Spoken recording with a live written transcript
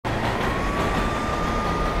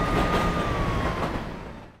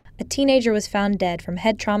teenager was found dead from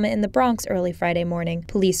head trauma in the Bronx early Friday morning,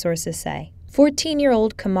 police sources say.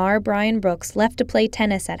 14-year-old Kamar Brian Brooks left to play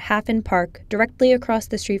tennis at Haffen Park directly across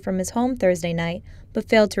the street from his home Thursday night, but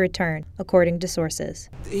failed to return, according to sources.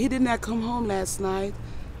 He did not come home last night.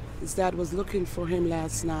 His dad was looking for him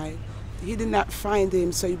last night. He did not find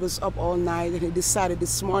him, so he was up all night, and he decided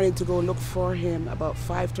this morning to go look for him about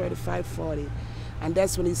 5:30, 5:40, and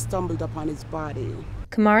that's when he stumbled upon his body.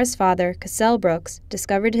 Kamar's father, Cassell Brooks,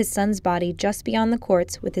 discovered his son's body just beyond the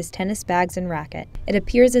courts with his tennis bags and racket. It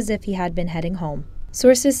appears as if he had been heading home.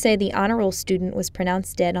 Sources say the honor roll student was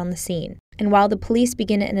pronounced dead on the scene, and while the police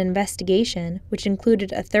begin an investigation, which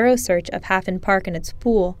included a thorough search of Haffen Park and its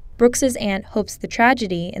pool, Brooks's aunt hopes the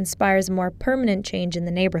tragedy inspires a more permanent change in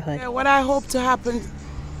the neighborhood. Yeah, what I hope to happen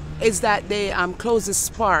is that they close this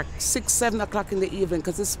park 6, 7 o'clock in the evening,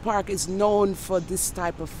 because this park is known for this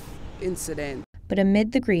type of incident. But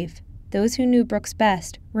amid the grief, those who knew Brooks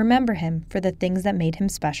best remember him for the things that made him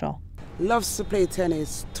special. Loves to play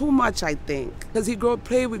tennis, too much I think, because he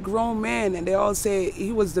played with grown men and they all say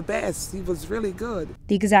he was the best, he was really good.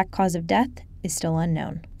 The exact cause of death is still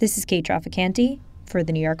unknown. This is Kate Traficante for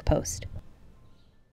the New York Post.